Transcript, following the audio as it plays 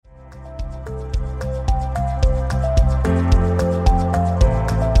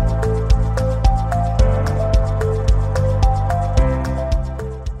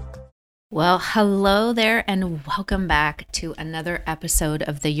Well, hello there, and welcome back to another episode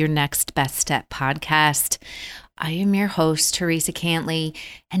of the Your Next Best Step podcast. I am your host, Teresa Cantley,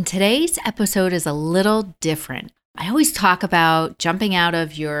 and today's episode is a little different. I always talk about jumping out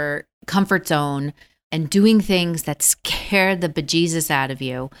of your comfort zone and doing things that scare the bejesus out of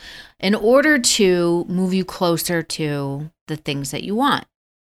you in order to move you closer to the things that you want.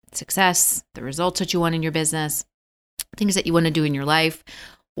 Success, the results that you want in your business, things that you want to do in your life.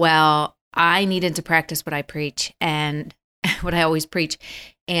 Well, I needed to practice what I preach and what I always preach.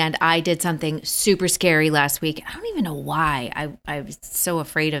 And I did something super scary last week. I don't even know why. I was so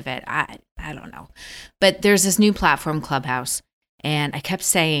afraid of it. I don't know. But there's this new platform, Clubhouse. And I kept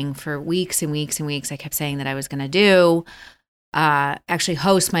saying for weeks and weeks and weeks, I kept saying that I was going to actually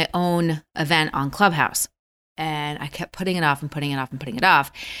host my own event on Clubhouse. And I kept putting it off and putting it off and putting it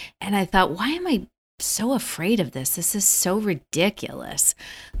off. And I thought, why am I so afraid of this? This is so ridiculous.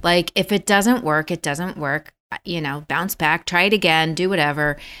 Like, if it doesn't work, it doesn't work. Bounce back, try it again, do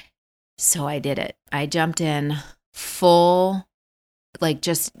whatever. So I did it. I jumped in full,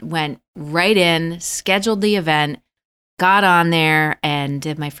 just went right in, scheduled the event, got on there and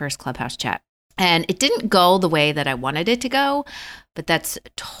did my first Clubhouse chat. And it didn't go the way that I wanted it to go, but that's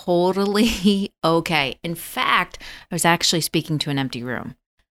totally okay. In fact, I was actually speaking to an empty room.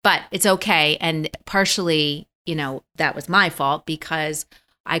 But it's okay. And partially, that was my fault because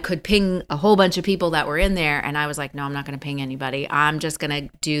I could ping a whole bunch of people that were in there. And I was like, no, I'm not going to ping anybody. I'm just going to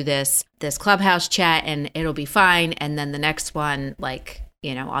do this Clubhouse chat and it'll be fine. And then the next one,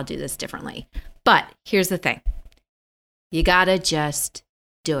 I'll do this differently. But here's the thing. You got to just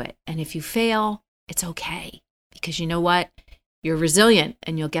do it. And if you fail, it's okay. Because you know what? You're resilient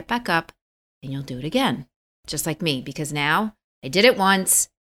and you'll get back up and you'll do it again. Just like me. Because now I did it once.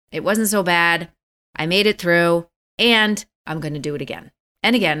 It wasn't so bad. I made it through, and I'm going to do it again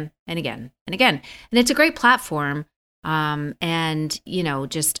and again and again and again. And it's a great platform. It's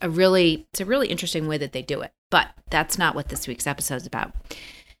a really interesting way that they do it. But that's not what this week's episode is about.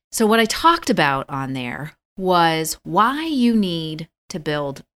 So what I talked about on there was why you need to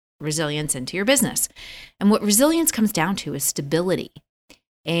build resilience into your business. And what resilience comes down to is stability.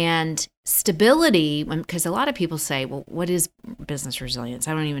 And stability, because a lot of people say, well, what is business resilience?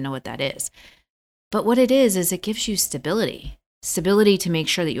 I don't even know what that is. But what it is it gives you stability to make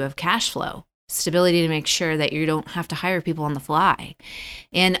sure that you have cash flow, stability to make sure that you don't have to hire people on the fly.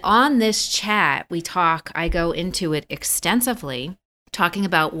 And on this chat, I go into it extensively, talking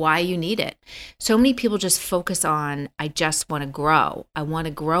about why you need it. So many people just focus on, I just want to grow. I want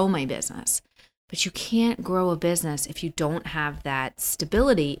to grow my business. But you can't grow a business if you don't have that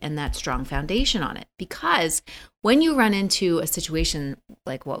stability and that strong foundation on it. Because when you run into a situation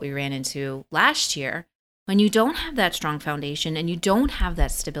like what we ran into last year, when you don't have that strong foundation and you don't have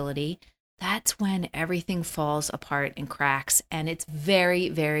that stability, that's when everything falls apart and cracks. And it's very,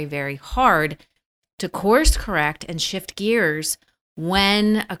 very, very hard to course correct and shift gears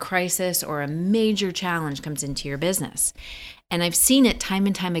when a crisis or a major challenge comes into your business. And I've seen it time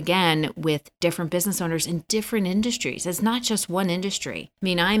and time again with different business owners in different industries. It's not just one industry. I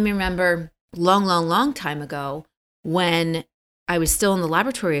mean, I remember long time ago when I was still in the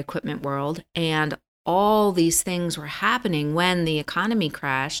laboratory equipment world and all these things were happening when the economy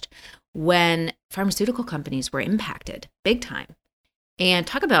crashed, when pharmaceutical companies were impacted big time. And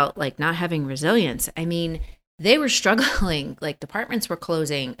talk about not having resilience. I mean, they were struggling, departments were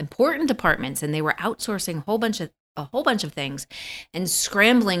closing, important departments, and they were outsourcing a whole bunch of things and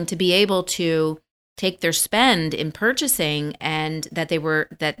scrambling to be able to take their spend in purchasing and that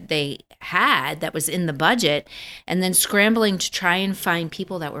was in the budget, and then scrambling to try and find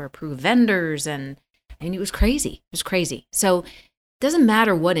people that were approved vendors. And I mean, it was crazy. It was crazy. So it doesn't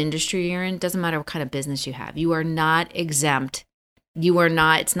matter what industry you're in, it doesn't matter what kind of business you have. You are not exempt.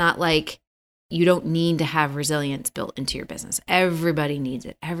 It's not like you don't need to have resilience built into your business. Everybody needs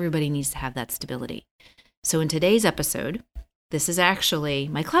it. Everybody needs to have that stability. So in today's episode, this is actually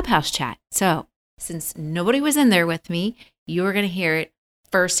my Clubhouse chat. So since nobody was in there with me, you're going to hear it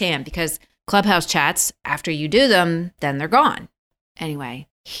firsthand because Clubhouse chats, after you do them, then they're gone. Anyway,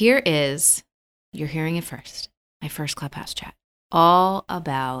 you're hearing it first, my first Clubhouse chat, all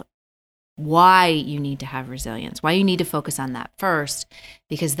about why you need to have resilience, why you need to focus on that first,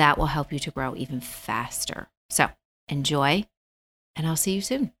 because that will help you to grow even faster. So enjoy, and I'll see you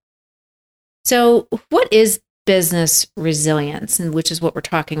soon. So what is business resilience, and which is what we're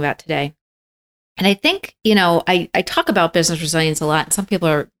talking about today? And I think, I talk about business resilience a lot, and some people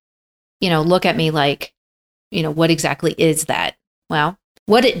are, look at me like, what exactly is that? Well,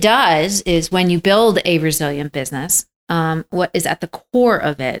 what it does is when you build a resilient business, what is at the core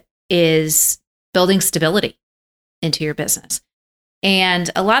of it is building stability into your business. And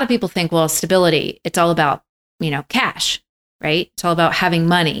a lot of people think, well, stability, it's all about, cash, right? It's all about having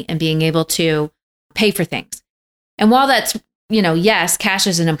money and being able to pay for things. And while that's, yes, cash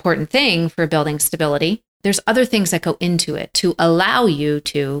is an important thing for building stability, there's other things that go into it to allow you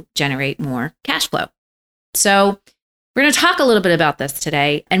to generate more cash flow. So we're going to talk a little bit about this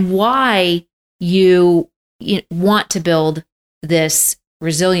today and why you want to build this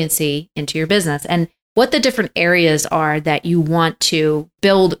resiliency into your business and what the different areas are that you want to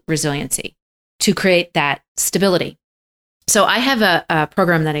build resiliency to create that stability. So I have a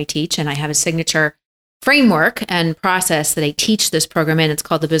program that I teach, and I have a signature framework and process that I teach this program in. It's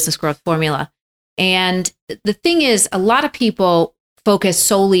called the Business Growth Formula. And the thing is, a lot of people focus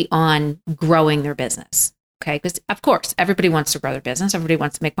solely on growing their business. Okay, because of course, everybody wants to grow their business. Everybody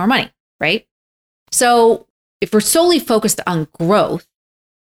wants to make more money, right? So if we're solely focused on growth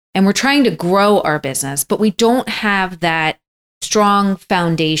and we're trying to grow our business, but we don't have that strong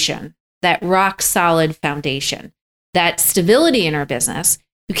foundation, that rock solid foundation, that stability in our business,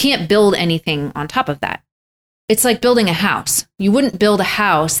 you can't build anything on top of that. It's like building a house. You wouldn't build a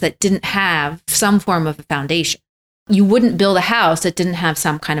house that didn't have some form of a foundation. You wouldn't build a house that didn't have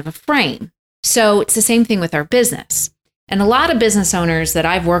some kind of a frame. So it's the same thing with our business. And a lot of business owners that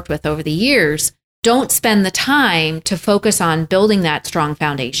I've worked with over the years don't spend the time to focus on building that strong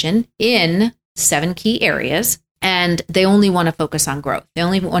foundation in 7 key areas. And they only want to focus on growth. They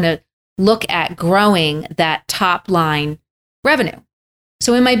only want to look at growing that top line revenue.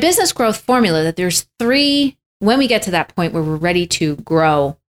 So in my business growth formula, that there's 3, when we get to that point where we're ready to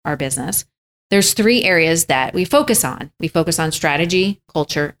grow our business, there's 3 areas that we focus on. We focus on strategy,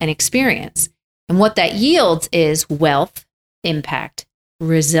 culture, and experience. And what that yields is wealth, impact,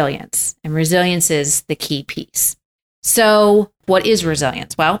 resilience. And resilience is the key piece. So what is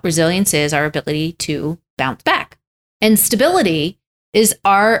resilience? Well, resilience is our ability to bounce back. And stability is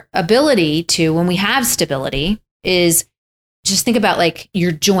our ability to, when we have stability, is just think about like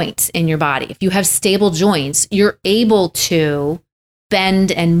your joints in your body. If you have stable joints, you're able to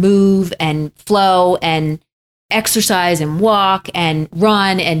bend and move and flow and exercise and walk and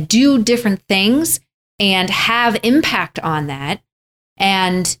run and do different things and have impact on that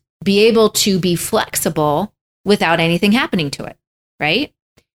and be able to be flexible without anything happening to it, right?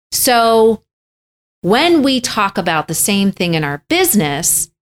 So when we talk about the same thing in our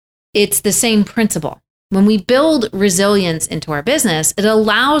business, it's the same principle. When we build resilience into our business, it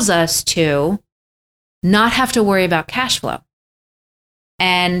allows us to not have to worry about cash flow.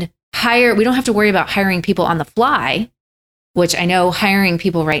 And we don't have to worry about hiring people on the fly, which I know hiring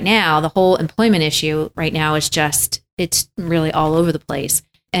people right now, the whole employment issue right now is it's really all over the place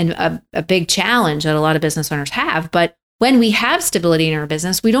and a big challenge that a lot of business owners have. But when we have stability in our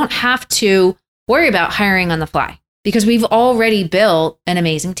business, we don't have to worry about hiring on the fly because we've already built an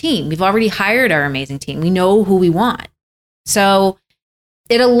amazing team. We've already hired our amazing team. We know who we want. So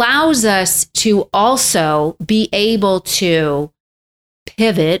it allows us to also be able to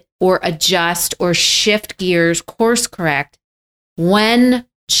pivot or adjust or shift gears, course correct when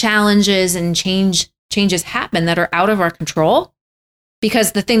challenges and changes happen that are out of our control.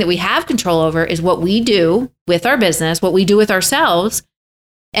 Because the thing that we have control over is what we do with our business, what we do with ourselves.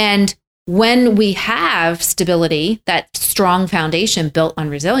 And when we have stability, that strong foundation built on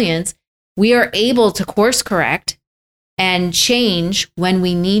resilience, we are able to course correct and change when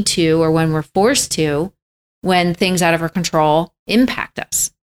we need to or when we're forced to, when things out of our control impact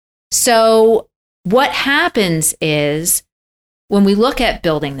us. So what happens is when we look at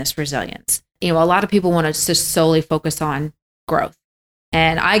building this resilience, a lot of people want to just solely focus on growth.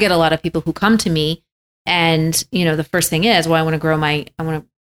 And I get a lot of people who come to me and, the first thing is, well, I want to grow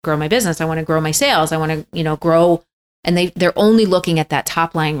my business. I want to grow my sales. I want to, grow. And they're only looking at that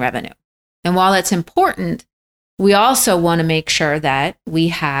top line revenue. And while that's important, we also want to make sure that we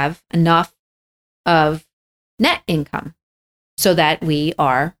have enough of net income so that we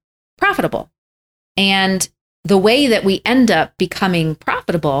are profitable. And the way that we end up becoming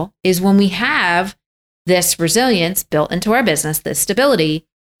profitable is when we have this resilience built into our business, this stability,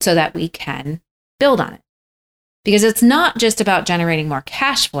 so that we can build on it. Because it's not just about generating more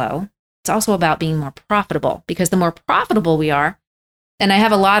cash flow, it's also about being more profitable. Because the more profitable we are, and I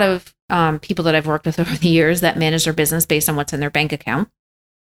have a lot of people that I've worked with over the years that manage their business based on what's in their bank account.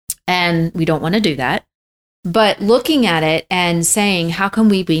 And we don't want to do that. But looking at it and saying, how can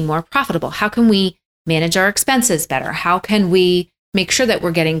we be more profitable? How can we manage our expenses better? How can we make sure that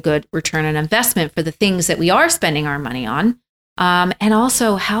we're getting good return on investment for the things that we are spending our money on? And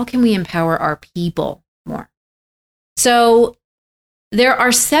also, how can we empower our people more? So there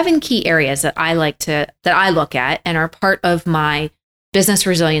are 7 key areas that I look at and are part of my business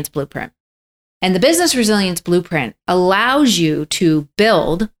resilience blueprint. And the business resilience blueprint allows you to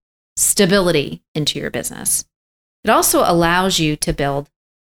build stability into your business. It also allows you to build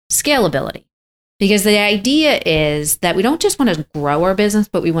scalability, because the idea is that we don't just want to grow our business,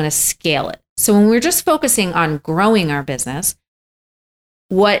 but we want to scale it. So when we're just focusing on growing our business,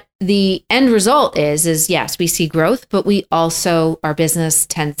 what the end result is yes, we see growth, but our business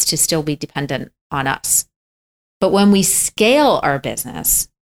tends to still be dependent on us. But when we scale our business,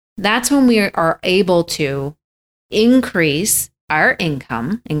 that's when we are able to increase our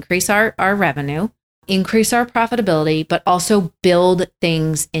income, increase our revenue, increase our profitability, but also build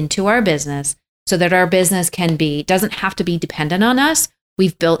things into our business so that our business doesn't have to be dependent on us.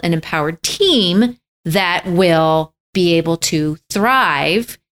 We've built an empowered team that will be able to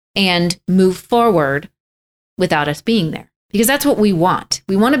thrive and move forward without us being there. Because that's what we want.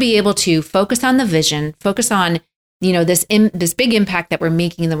 We want to be able to focus on the vision, focus on, this big impact that we're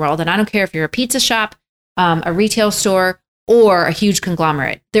making in the world. And I don't care if you're a pizza shop, a retail store, or a huge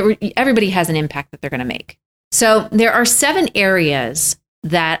conglomerate. Everybody has an impact that they're going to make. So there are 7 areas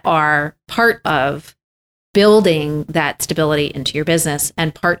that are part of building that stability into your business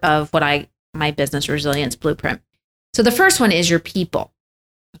and part of my business resilience blueprint. So the first one is your people.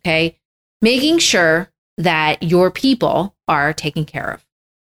 Okay. Making sure that your people are taken care of,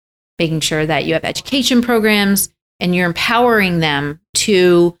 making sure that you have education programs and you're empowering them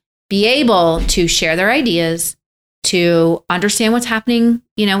to be able to share their ideas, to understand what's happening,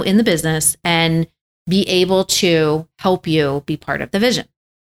 in the business, and be able to help you be part of the vision.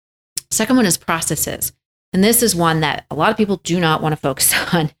 Second one is processes. And this is one that a lot of people do not want to focus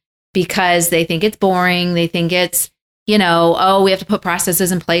on because they think it's boring. They think it's, we have to put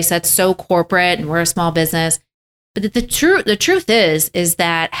processes in place. That's so corporate and we're a small business. But the truth is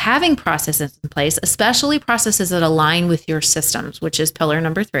that having processes in place, especially processes that align with your systems, which is pillar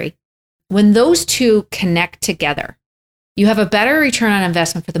number 3, when those two connect together, you have a better return on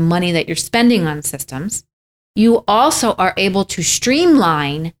investment for the money that you're spending on systems. You also are able to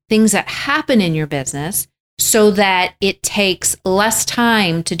streamline things that happen in your business so that it takes less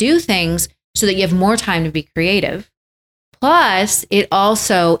time to do things so that you have more time to be creative. Plus, it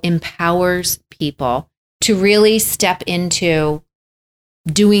also empowers people to really step into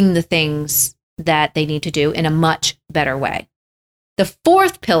doing the things that they need to do in a much better way. The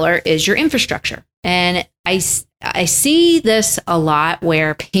 4th pillar is your infrastructure. And I see this a lot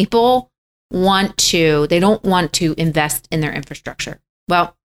where people they don't want to invest in their infrastructure.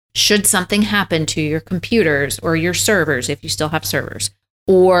 Well, should something happen to your computers or your servers, if you still have servers,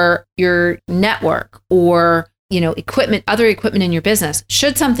 or your network or, other equipment in your business,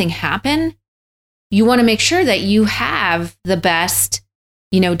 should something happen, you want to make sure that you have the best,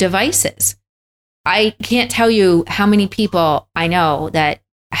 devices. I can't tell you how many people I know that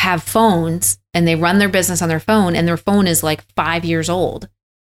have phones and they run their business on their phone and their phone is like 5 years old.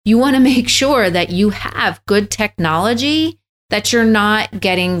 You want to make sure that you have good technology, that you're not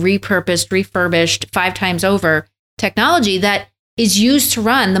getting repurposed, refurbished 5 times over technology that is used to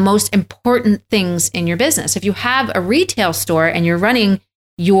run the most important things in your business. If you have a retail store and you're running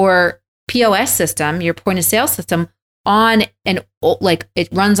your POS system, your point of sale system on it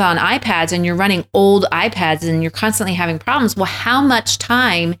runs on iPads and you're running old iPads and you're constantly having problems. Well, how much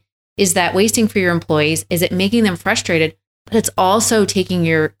time is that wasting for your employees? Is it making them frustrated? But it's also taking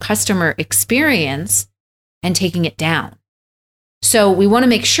your customer experience and taking it down. So we want to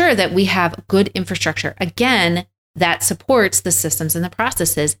make sure that we have good infrastructure, again, that supports the systems and the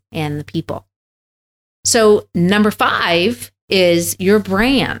processes and the people. So number 5 is your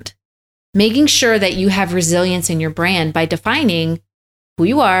brand. Making sure that you have resilience in your brand by defining who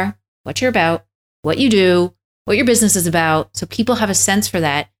you are, what you're about, what you do, what your business is about, so people have a sense for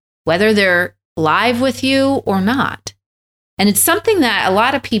that, whether they're live with you or not. And it's something that a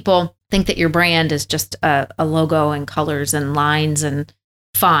lot of people think that your brand is just a logo and colors and lines and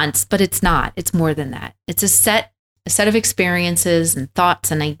fonts, but it's not. It's more than that. It's a set of experiences and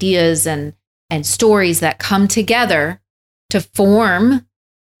thoughts and ideas and stories that come together to form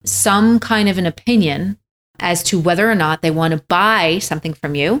some kind of an opinion as to whether or not they want to buy something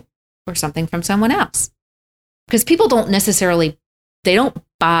from you or something from someone else. Because people they don't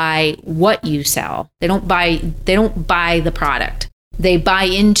buy what you sell. They don't buy the product. They buy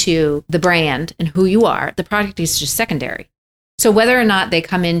into the brand and who you are. The product is just secondary. So whether or not they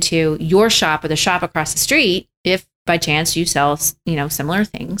come into your shop or the shop across the street, if by chance you sell, similar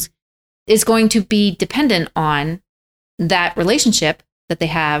things, is going to be dependent on that relationship that they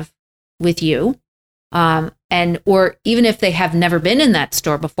have with you, or even if they have never been in that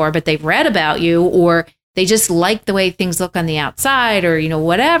store before, but they've read about you, or they just like the way things look on the outside, or,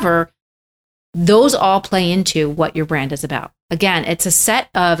 whatever, those all play into what your brand is about. Again, it's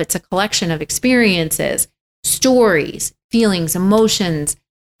a collection of experiences, stories, feelings, emotions,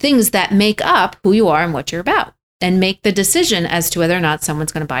 things that make up who you are and what you're about, and make the decision as to whether or not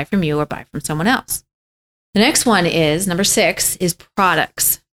someone's going to buy from you or buy from someone else. The next one is, number 6, is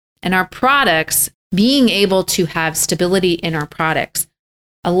products. And our products, being able to have stability in our products.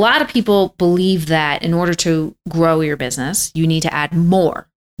 A lot of people believe that in order to grow your business, you need to add more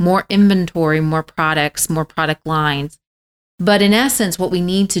inventory, more products, more product lines. But in essence, what we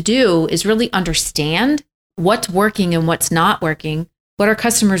need to do is really understand what's working and what's not working, what our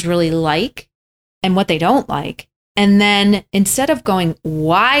customers really like and what they don't like. And then instead of going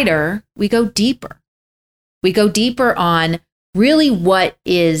wider, we go deeper. We go deeper on really what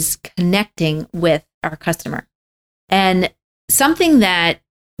is connecting with our customer. And something that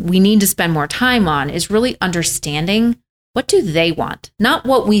we need to spend more time on is really understanding, what do they want? Not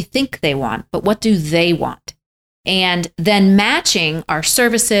what we think they want, but what do they want? And then matching our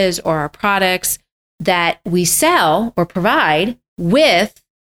services or our products that we sell or provide with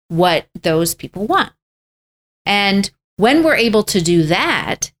what those people want. And when we're able to do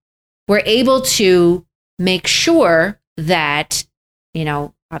that, we're able to make sure that,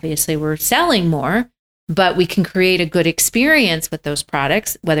 obviously we're selling more, but we can create a good experience with those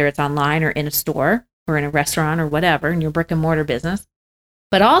products, whether it's online or in a store or in a restaurant or whatever, in your brick and mortar business.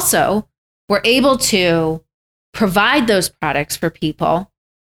 But also, we're able to provide those products for people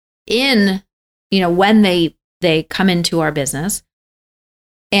in, when they come into our business.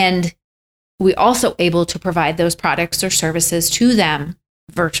 And we also able to provide those products or services to them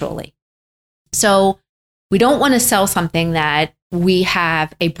virtually. So we don't want to sell something that we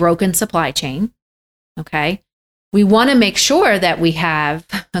have a broken supply chain. Okay. We want to make sure that we have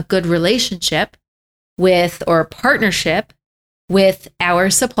a good relationship with, or a partnership with, our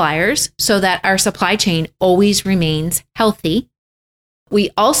suppliers so that our supply chain always remains healthy. We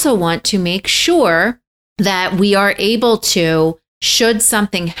also want to make sure that we are able to, should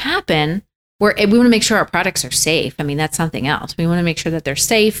something happen, we want to make sure our products are safe. I mean, that's something else. We want to make sure that they're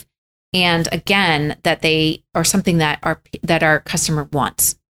safe. And again, that they are something that our customer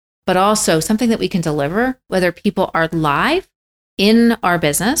wants, but also something that we can deliver, whether people are live in our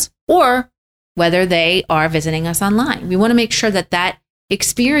business or whether they are visiting us online. We want to make sure that that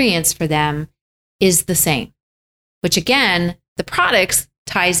experience for them is the same, which again, the products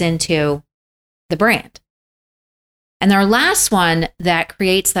ties into the brand. And our last one that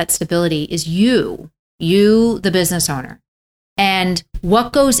creates that stability is you, the business owner, and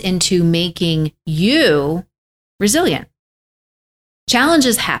what goes into making you resilient.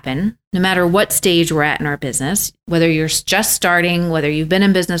 Challenges happen no matter what stage we're at in our business, whether you're just starting, whether you've been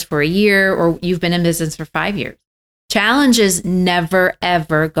in business for a year or you've been in business for 5 years. Challenges never,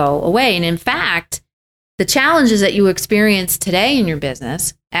 ever go away. And in fact, the challenges that you experience today in your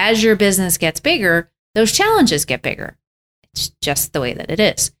business, as your business gets bigger, those challenges get bigger. It's just the way that it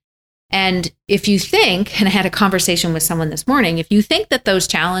is. And if you think, and I had a conversation with someone this morning, if you think that those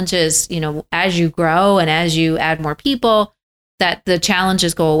challenges, as you grow and as you add more people, that the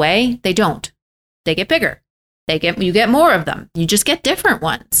challenges go away, they don't. They get bigger. You get more of them. You just get different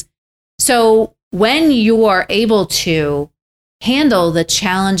ones. So when you are able to handle the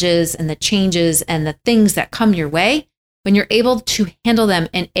challenges and the changes and the things that come your way, when you're able to handle them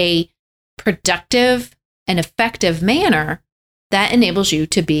in a productive and effective manner, that enables you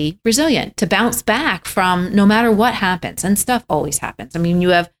to be resilient, to bounce back from no matter what happens. And stuff always happens. I mean, you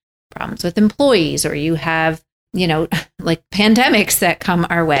have problems with employees, or you have, like pandemics that come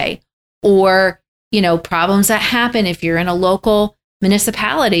our way, or, problems that happen if you're in a local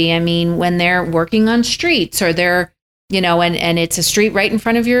municipality. I mean, when they're working on streets, or they're, and it's a street right in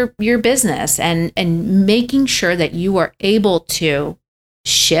front of your business, and making sure that you are able to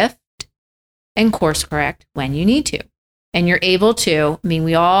shift and course correct when you need to. And you're able to,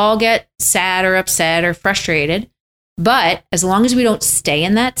 we all get sad or upset or frustrated, but as long as we don't stay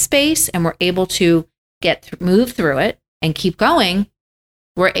in that space and we're able to move through it and keep going,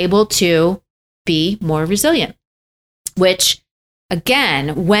 we're able to be more resilient. Which,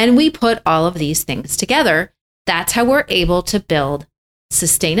 again, when we put all of these things together, that's how we're able to build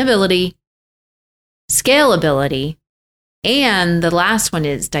sustainability, scalability, and the last one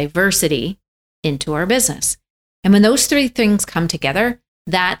is diversity into our business. And when those three things come together,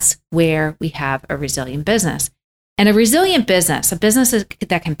 that's where we have a resilient business. And a resilient business, a business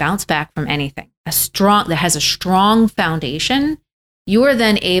that can bounce back from anything, that has a strong foundation, you are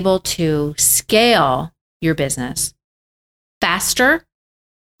then able to scale your business faster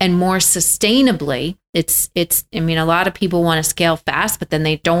and more sustainably. I mean, a lot of people want to scale fast, but then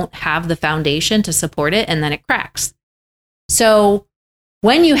they don't have the foundation to support it, and then it cracks. So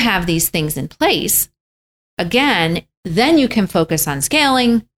when you have these things in place, again, then you can focus on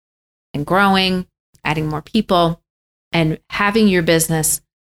scaling and growing, adding more people, and having your business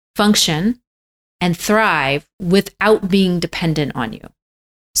function and thrive without being dependent on you,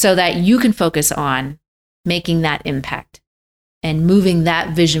 so that you can focus on making that impact and moving that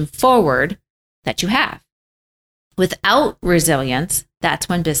vision forward that you have. Without resilience, that's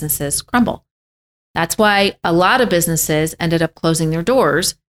when businesses crumble. That's why a lot of businesses ended up closing their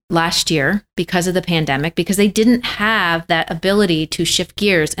doors last year because of the pandemic, because they didn't have that ability to shift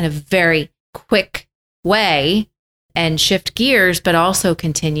gears in a very quick way and shift gears, but also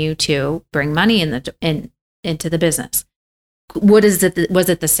continue to bring money into the business. Was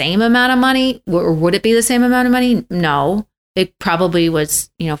it the same amount of money, or would it be the same amount of money? No. It probably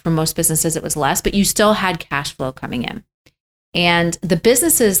was, for most businesses, it was less, but you still had cash flow coming in. And the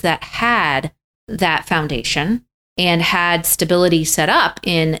businesses that had that foundation and had stability set up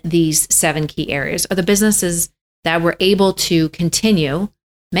in these 7 key areas are the businesses that were able to continue.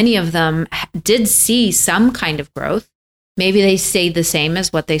 Many of them did see some kind of growth. Maybe they stayed the same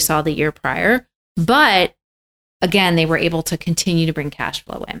as what they saw the year prior, but again, they were able to continue to bring cash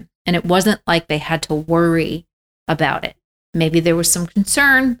flow in. And it wasn't like they had to worry about it. Maybe there was some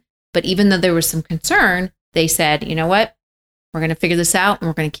concern, but even though there was some concern, they said, you know what, we're going to figure this out and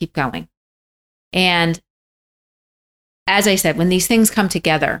we're going to keep going. And as I said, when these things come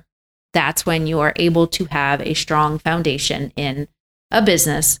together, that's when you are able to have a strong foundation in a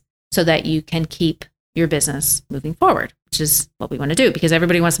business so that you can keep your business moving forward, which is what we want to do, because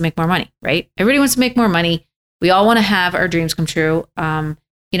everybody wants to make more money, right? Everybody wants to make more money. We all want to have our dreams come true.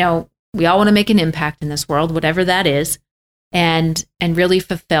 We all want to make an impact in this world, whatever that is. And really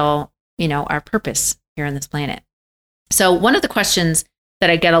fulfill, our purpose here on this planet. So one of the questions that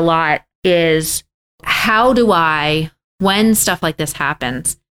I get a lot is, when stuff like this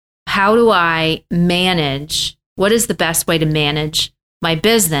happens, how do I manage? What is the best way to manage my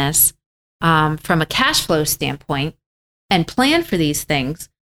business from a cash flow standpoint and plan for these things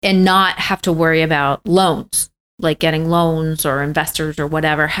and not have to worry about loans, like getting loans or investors or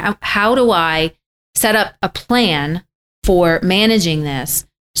whatever? How do I set up a plan for managing this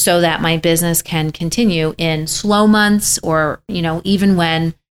so that my business can continue in slow months or, even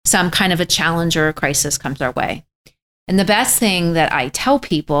when some kind of a challenge or a crisis comes our way? And the best thing that I tell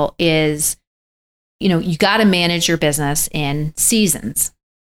people is, you got to manage your business in seasons.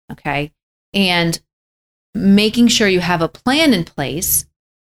 Okay. And making sure you have a plan in place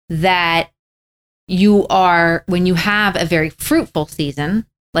that when you have a very fruitful season,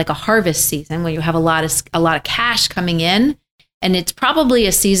 like a harvest season, where you have a lot of cash coming in, and it's probably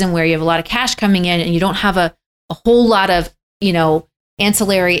a season where you have a lot of cash coming in and you don't have a whole lot of,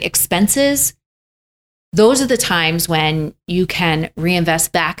 ancillary expenses. Those are the times when you can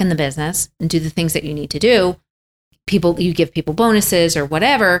reinvest back in the business and do the things that you need to do. You give people bonuses or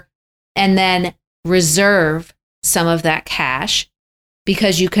whatever, and then reserve some of that cash,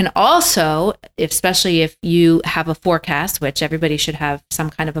 because you can also, especially if you have a forecast, which everybody should have some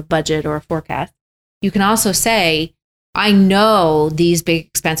kind of a budget or a forecast, you can also say, I know these big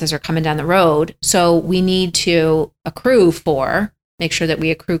expenses are coming down the road, so we need to make sure that we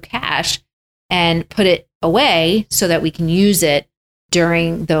accrue cash and put it away so that we can use it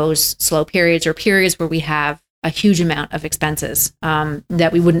during those slow periods or periods where we have a huge amount of expenses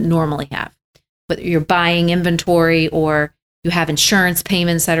that we wouldn't normally have. Whether you're buying inventory or you have insurance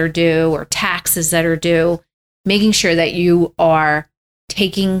payments that are due or taxes that are due, making sure that you are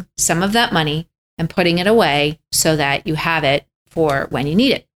taking some of that money and putting it away so that you have it for when you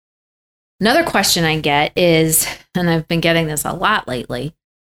need it. Another question I get is, and I've been getting this a lot lately,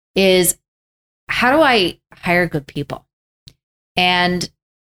 is how do I hire good people? And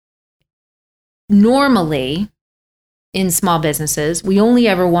normally in small businesses, we only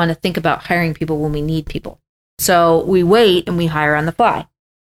ever want to think about hiring people when we need people. So we wait and we hire on the fly,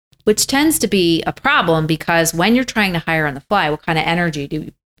 which tends to be a problem, because when you're trying to hire on the fly, what kind of energy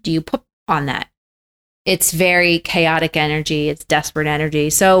do you put on that? It's very chaotic energy. It's desperate energy.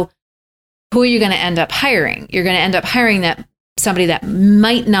 So who are you going to end up hiring? You're going to end up hiring somebody that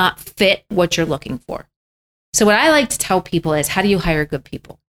might not fit what you're looking for. So what I like to tell people is, how do you hire good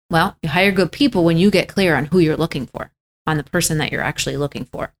people? Well, you hire good people when you get clear on who you're looking for, on the person that you're actually looking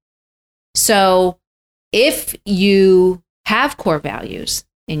for. So if you have core values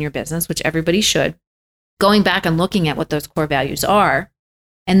in your business, which everybody should, going back and looking at what those core values are,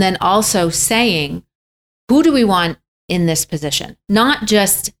 and then also saying, who do we want in this position? Not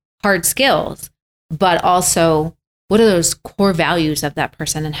just hard skills, but also what are those core values of that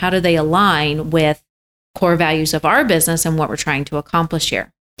person and how do they align with core values of our business and what we're trying to accomplish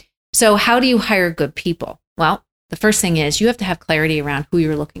here? So how do you hire good people? Well, the first thing is you have to have clarity around who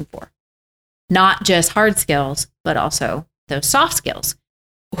you're looking for. Not just hard skills, but also those soft skills.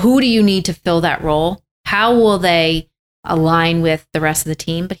 Who do you need to fill that role? How will they align with the rest of the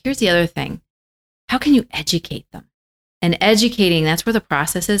team? But here's the other thing. How can you educate them? And educating, that's where the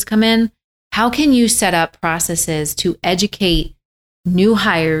processes come in. How can you set up processes to educate new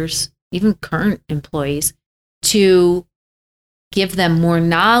hires, even current employees, to give them more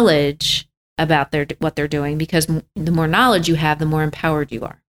knowledge about what they're doing? Because the more knowledge you have, the more empowered you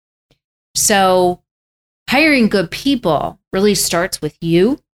are. So hiring good people really starts with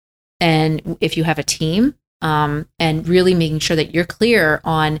you. And if you have a team, and really making sure that you're clear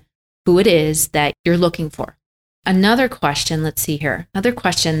on who it is that you're looking for. Another question, let's see here. Another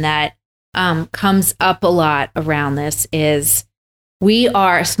question that comes up a lot around this is, we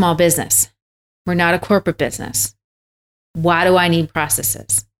are a small business. We're not a corporate business. Why do I need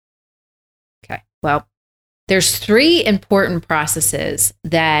processes? Okay, well, there's 3 important processes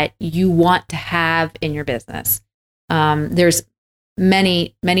that you want to have in your business. There's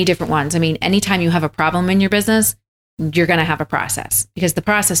many, many different ones. I mean, anytime you have a problem in your business, you're going to have a process because the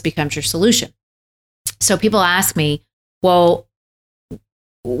process becomes your solution. So people ask me, well,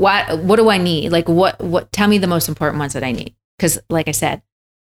 what do I need? Like what, tell me the most important ones that I need. Because like I said,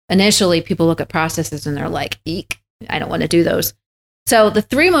 initially people look at processes and they're like, eek, I don't want to do those. So the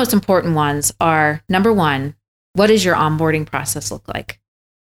 3 most important ones are, number 1, what does your onboarding process look like?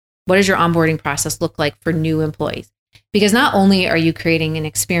 What does your onboarding process look like for new employees? Because not only are you creating an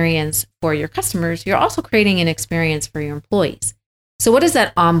experience for your customers, you're also creating an experience for your employees. So what does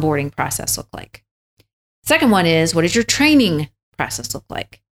that onboarding process look like? Second one is, what does your training process look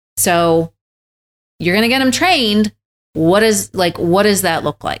like? So you're going to get them trained. What does that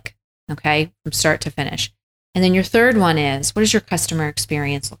look like? Okay, from start to finish. And then your third one is, what does your customer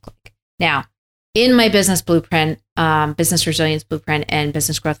experience look like? Now, in my business blueprint, business resilience blueprint, and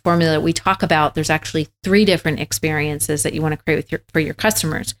business growth formula, we talk about there's actually 3 different experiences that you want to create for your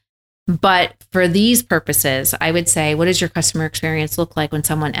customers. But for these purposes, I would say, what does your customer experience look like when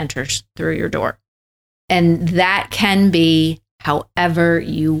someone enters through your door? And that can be however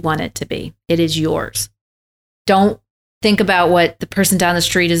you want it to be. It is yours. Don't think about what the person down the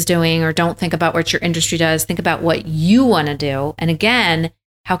street is doing, or don't think about what your industry does. Think about what you want to do. And again,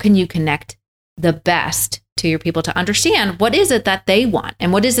 how can you connect the best to your people to understand what is it that they want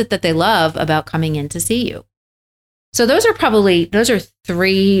and what is it that they love about coming in to see you? So those are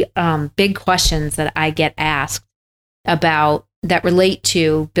 3 big questions that I get asked about that relate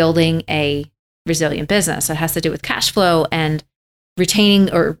to building a resilient business. It has to do with cash flow and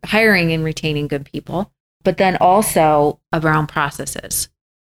retaining or hiring and retaining good people, but then also around processes.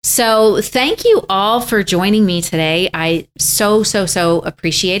 So thank you all for joining me today. I so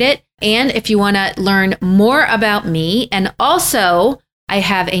appreciate it. And if you want to learn more about me, and also I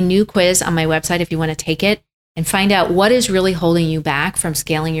have a new quiz on my website if you want to take it and find out what is really holding you back from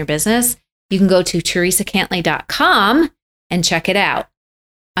scaling your business, you can go to teresacantley.com and check it out.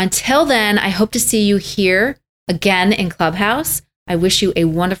 Until then, I hope to see you here again in Clubhouse. I wish you a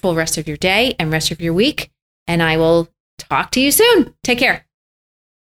wonderful rest of your day and rest of your week, and I will talk to you soon. Take care.